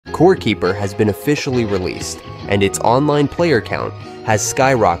Corekeeper has been officially released, and its online player count has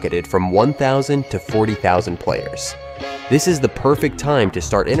skyrocketed from 1,000 to 40,000 players. This is the perfect time to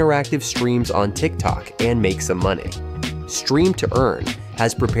start interactive streams on TikTok and make some money. StreamToEarn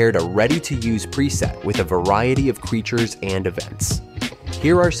has prepared a ready-to-use preset with a variety of creatures and events.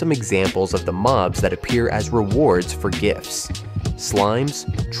 Here are some examples of the mobs that appear as rewards for gifts: slimes,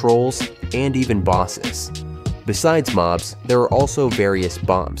 trolls, and even bosses. Besides mobs, there are also various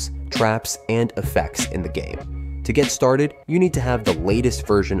bombs, traps, and effects in the game. To get started, you need to have the latest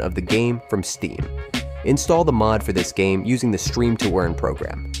version of the game from Steam. Install the mod for this game using the StreamToEarn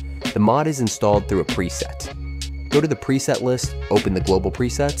program. The mod is installed through a preset. Go to the preset list, open the global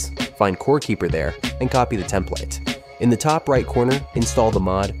presets, find Corekeeper there, and copy the template. In the top right corner, install the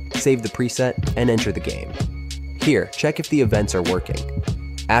mod, save the preset, and enter the game. Here, check if the events are working.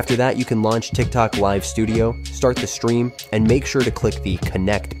 After that, you can launch TikTok Live Studio, start the stream, and make sure to click the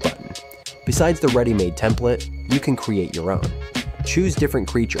Connect button. Besides the ready-made template, you can create your own. Choose different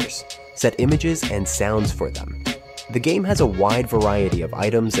creatures, set images and sounds for them. The game has a wide variety of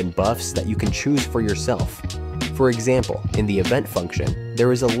items and buffs that you can choose for yourself. For example, in the event function,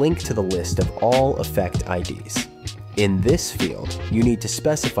 there is a link to the list of all effect IDs. In this field, you need to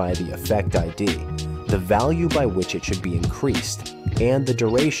specify the effect ID, the value by which it should be increased, and the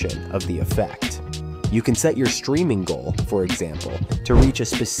duration of the effect. You can set your streaming goal, for example, to reach a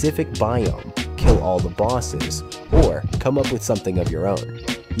specific biome, kill all the bosses, or come up with something of your own.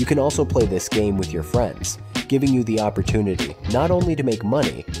 You can also play this game with your friends, giving you the opportunity not only to make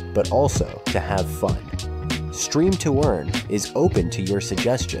money, but also to have fun. StreamToEarn is open to your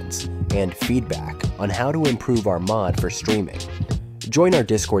suggestions and feedback on how to improve our mod for streaming. Join our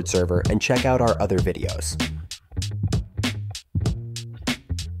Discord server and check out our other videos.